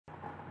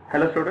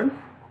Hello students,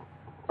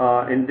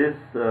 in this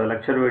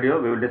lecture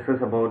video we will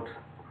discuss about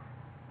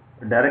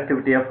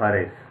directivity of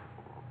arrays.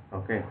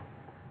 Okay,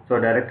 so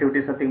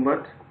directivity is nothing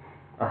but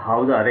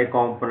how the array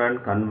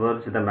component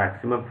converges the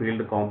maximum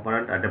field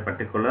component at a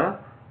particular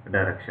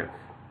directions.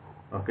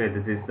 Okay,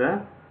 this is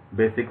the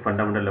basic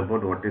fundamental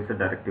about what is the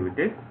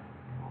directivity.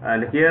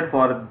 And here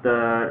for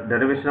the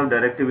derivation of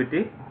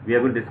directivity we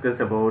are going to discuss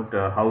about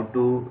how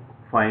to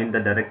find the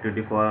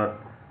directivity for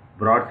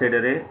broadside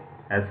array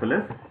as well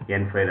as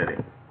n-file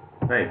array.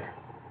 Right.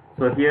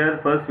 So here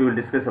first we will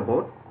discuss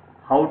about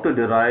how to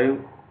derive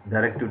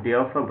directivity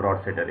of a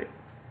broadside array.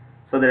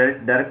 So the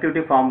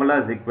directivity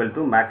formula is equal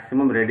to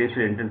maximum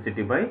radiation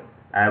intensity by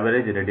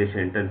average radiation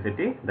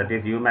intensity, that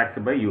is U max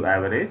by U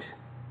average.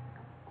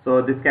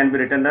 So this can be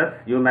written as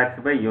U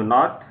max by U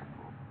naught,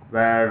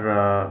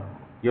 where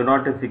U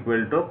naught is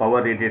equal to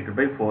power radiated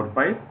by 4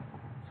 pi.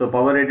 So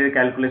power radiated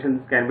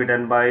calculations can be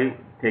done by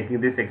taking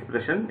this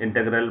expression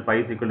integral pi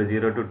is equal to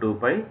 0 to 2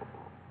 pi,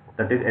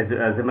 that is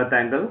azimuth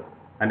angle,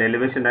 and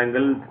elevation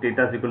angle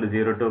theta is equal to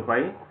 0 to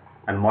pi,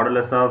 and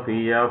modulus of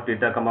E of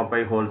theta comma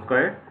pi whole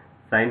square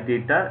sin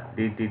theta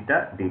d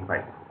theta d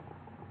pi.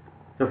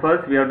 So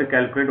first we have to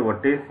calculate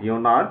what is U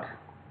naught,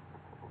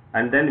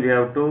 and then we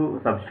have to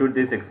substitute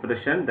this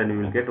expression, then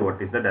we will get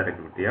what is the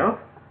directivity of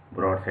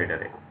broadside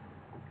array.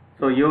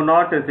 So U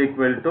naught is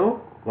equal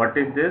to, what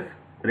is this,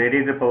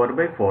 radiated power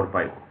by 4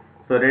 pi.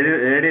 So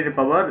radiated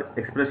power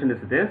expression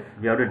is this,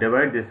 we have to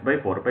divide this by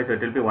 4 pi, so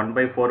it will be 1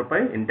 by 4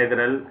 pi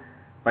integral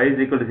pi is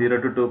equal to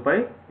 0 to 2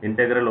 pi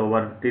integral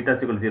over theta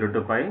is equal to 0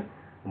 to pi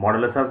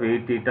modulus of E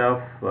theta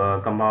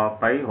of comma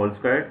pi whole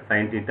squared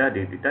sin theta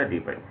d theta d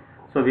pi.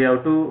 So we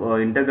have to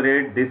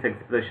integrate this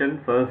expression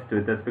first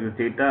with respect to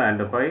theta and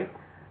pi,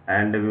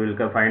 and we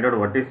will find out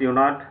what is U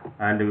naught,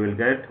 and we will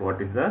get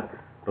what is the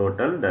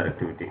total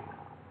directivity.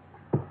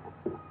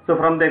 So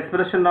from the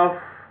expression of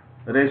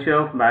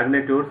ratio of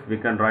magnitudes we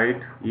can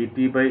write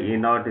Et by E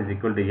naught is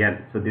equal to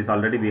n. So this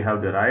already we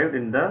have derived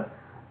in the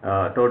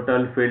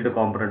total field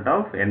component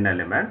of n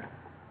element.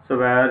 So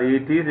where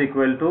Et is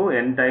equal to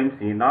n times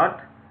E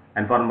naught,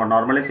 and for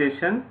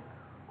normalization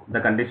the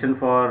condition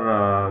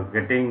for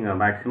getting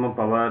maximum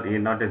power E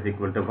naught is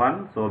equal to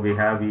 1. So we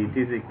have Et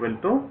is equal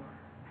to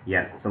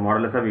n. So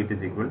modulus of Et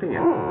is equal to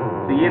n.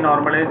 So E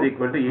normalized is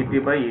equal to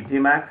Et by Et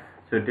max.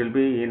 So it will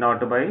be E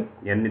naught by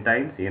n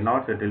times E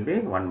naught. So it will be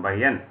 1 by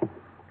n.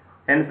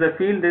 Hence the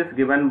field is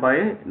given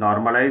by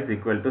normalized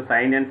equal to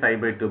sin n psi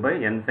by 2 by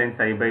n sin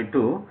psi by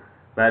 2,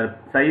 where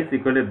psi is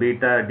equal to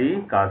beta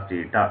d cos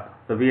theta.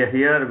 So we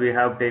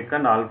have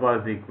taken alpha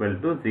is equal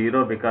to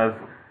 0 because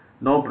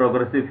no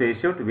progressive phase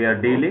shift, we are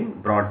dealing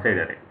broadside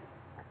array.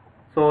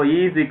 So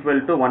E is equal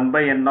to 1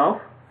 by n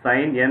of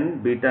sin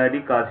n beta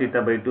d cos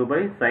theta by 2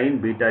 by sin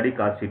beta d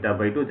cos theta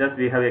by 2. Just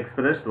we have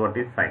expressed what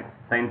is sin.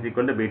 Sin is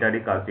equal to beta d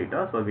cos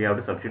theta, so we have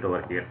to substitute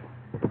over here.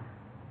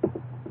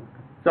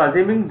 So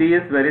assuming D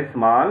is very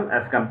small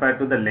as compared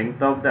to the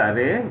length of the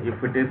array,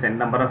 if it is n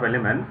number of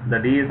elements, the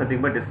D is nothing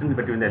but distance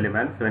between the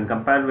elements. When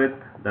compared with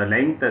the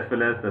length as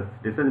well as the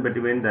distance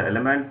between the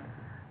element,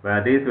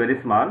 where D is very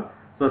small,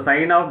 so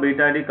sin of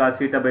beta d cos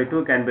theta by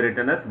 2 can be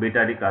written as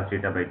beta d cos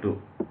theta by 2.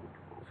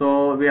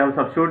 So we have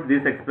substituted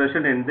this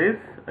expression in this.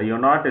 U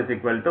naught is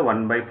equal to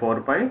 1 by 4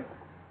 pi,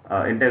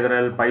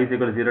 integral pi is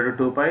equal to 0 to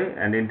 2 pi,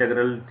 and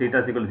integral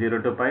theta is equal to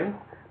 0 to pi.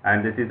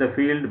 And this is the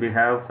field, we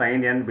have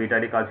sin n beta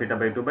d cos theta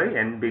by 2 by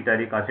n beta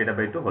d cos theta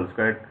by 2 whole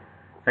squared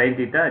sin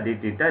theta d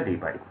theta d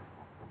pi.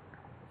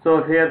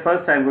 So here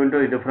first I am going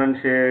to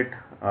differentiate,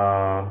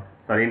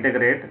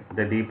 integrate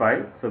the d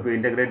pi. So if we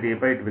integrate d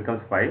pi, it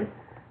becomes pi.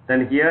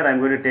 Then here I am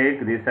going to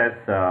take this as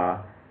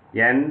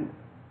n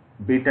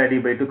beta d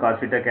by 2 cos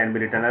theta can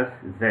be written as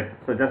z.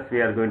 So just we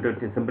are going to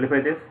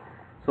simplify this.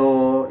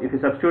 So if you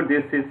substitute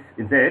this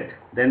is z,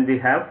 then we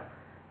have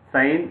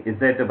sin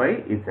z by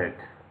z.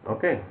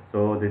 Okay,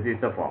 so this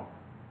is the form.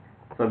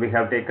 So we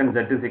have taken z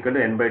is equal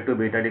to n by 2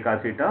 beta d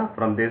cos theta.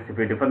 From this, if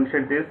we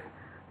differentiate this,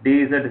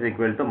 dz is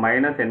equal to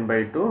minus n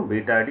by 2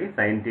 beta d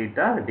sin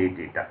theta d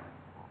theta.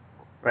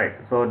 Right,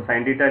 so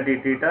sin theta d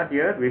theta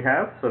here we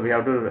have, so we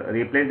have to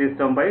replace this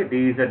term by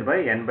dz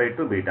by n by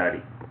 2 beta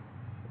d.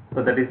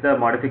 So that is the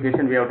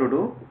modification we have to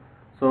do.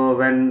 So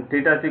when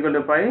theta is equal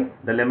to pi,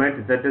 the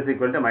limit z is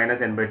equal to minus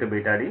n by 2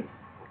 beta d.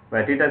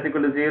 Where theta is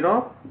equal to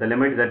 0, the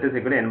limit z is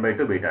equal to n by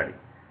 2 beta d.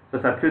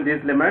 So substitute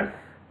these limits,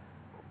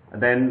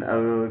 then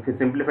if you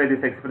simplify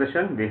this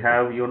expression, we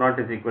have U naught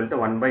is equal to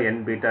 1 by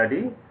n beta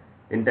d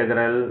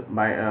integral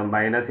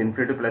minus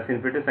infinity plus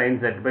infinity sin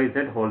z by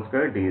z whole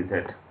square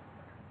dz.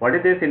 What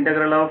is this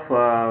integral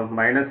of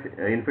minus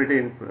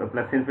infinity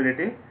plus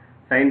infinity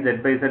sin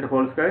z by z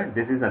whole square?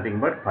 This is nothing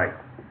but pi.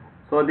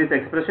 So this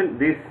expression,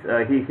 this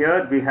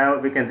here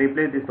we can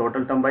replace this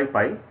total term by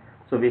pi.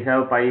 So we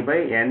have pi by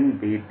n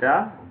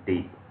beta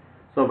d.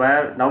 So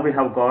where now we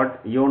have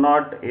got U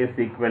naught is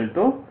equal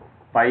to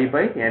pi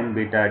by n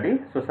beta d.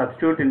 So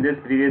substitute in this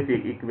previous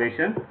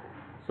equation.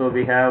 So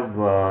we have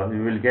we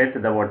will get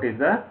the what is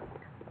the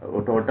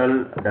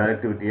total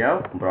directivity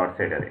of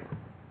broadside array,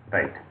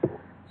 right?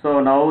 So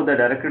now the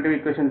directivity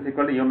equation is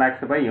equal to U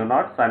max by U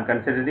naught. So I am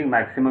considering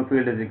maximum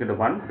field is equal to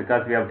 1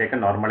 because we have taken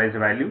normalized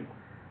value.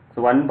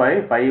 So 1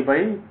 by pi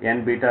by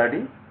n beta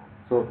d.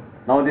 So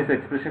now this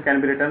expression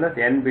can be written as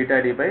n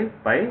beta d by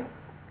pi,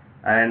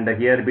 and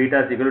here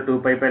beta is equal to 2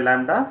 pi by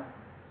lambda.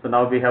 So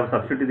now we have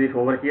substituted this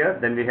over here,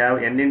 then we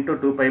have n into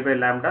 2 pi by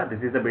lambda,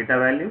 this is the beta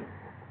value,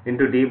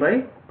 into d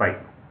by pi.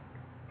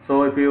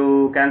 So if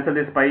you cancel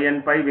this pi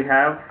and pi, we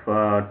have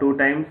 2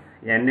 times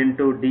n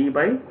into d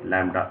by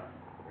lambda.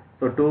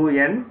 So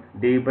 2n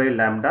d by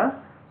lambda.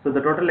 So the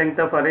total length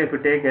of array, if you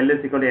take L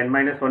is equal to n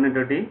minus 1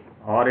 into d,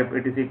 or if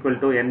it is equal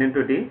to n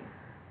into d,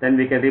 then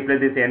we can replace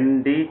this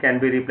nd can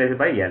be replaced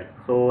by L.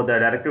 So the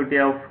directivity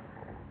of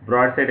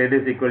broadside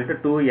array is equal to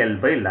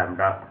 2L by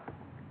lambda.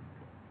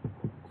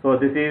 So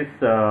this is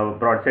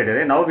broadside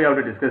array. Now we have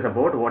to discuss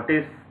about what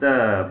is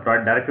the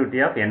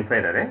directivity of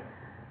n-file array.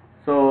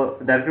 So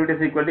directivity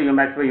is equal to U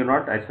max by U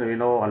naught, as we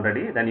know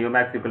already. Then U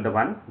max equal to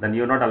 1. Then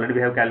U naught already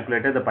we have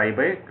calculated the pi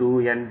by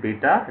 2n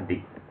beta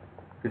d.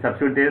 If we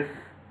substitute this,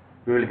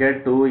 we will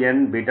get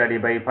 2n beta d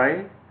by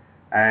pi,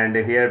 and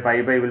here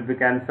pi by will be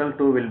cancelled.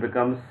 2 will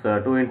becomes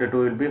 2 into 2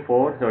 will be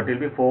 4. So it will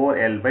be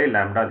 4l by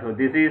lambda. So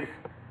this is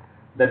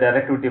the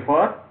directivity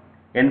for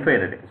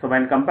n-file array. So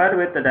when compared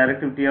with the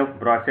directivity of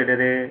broadside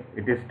array,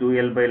 it is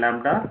 2l by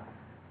lambda.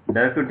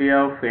 Directivity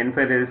of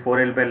n-file array is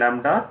 4l by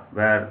lambda,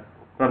 where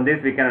from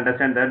this we can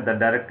understand that the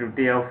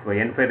directivity of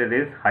n-file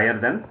array is higher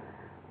than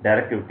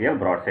directivity of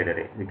broadside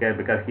array,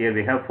 because here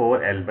we have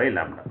 4l by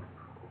lambda.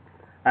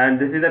 And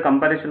this is the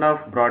comparison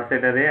of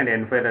broadside array and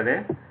n-file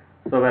array.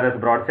 So whereas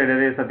broadside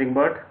array is nothing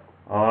but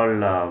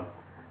all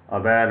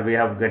where we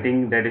have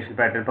getting radiation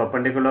pattern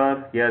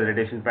perpendicular, here the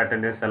radiation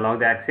pattern is along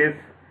the axis,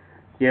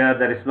 here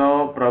there is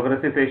no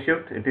progressive phase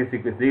shift, it is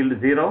equal to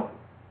 0.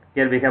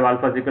 Here we have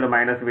alpha is equal to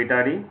minus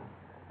beta d,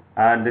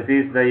 and this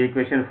is the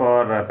equation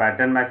for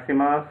pattern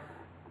maximas,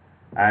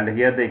 and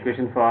here the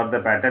equation for the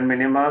pattern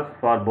minimas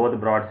for both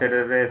broadside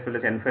array as well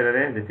as n-file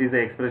array. This is the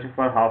expression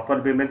for half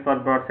per beam width for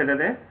broadside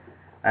array,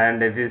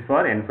 and it is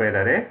for n-file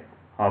array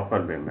half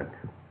per beam width.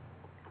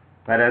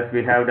 Whereas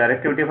we have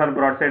directivity for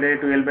broadside array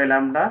 2l by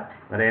lambda,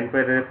 where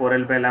n-file array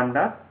 4l by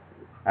lambda,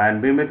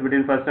 and beam width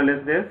between first null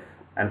is this,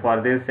 and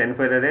for this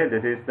n-file array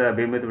this is the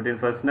beam width between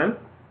first null,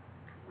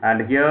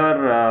 and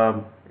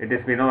here it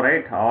is, we know,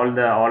 right, all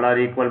are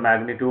equal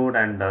magnitude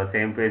and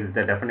same phase is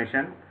the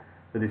definition.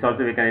 So this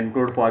also we can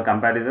include for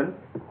comparison.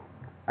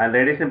 And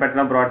radiation pattern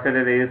of broadside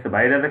array is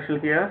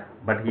bidirectional here,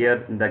 but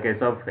here in the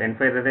case of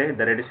n-file array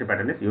the radiation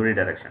pattern is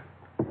unidirectional.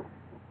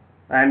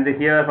 And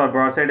here for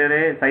broadside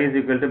array, psi is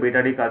equal to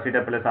beta d cos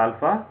theta plus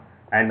alpha,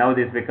 and now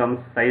this becomes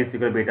psi is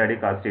equal to beta d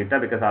cos theta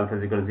because alpha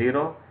is equal to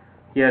 0.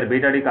 Here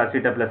beta d cos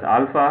theta plus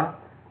alpha,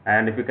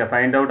 and if you can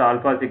find out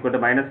alpha is equal to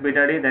minus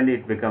beta d, then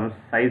it becomes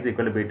psi is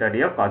equal to beta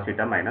d of cos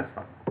theta minus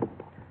 1.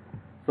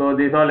 So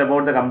this is all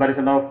about the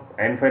comparison of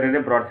n-file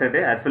array, broadside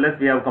array, as well as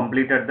we have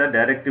completed the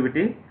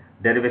directivity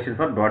derivation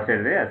for broadside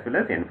array as well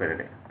as n-file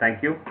array.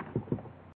 Thank you.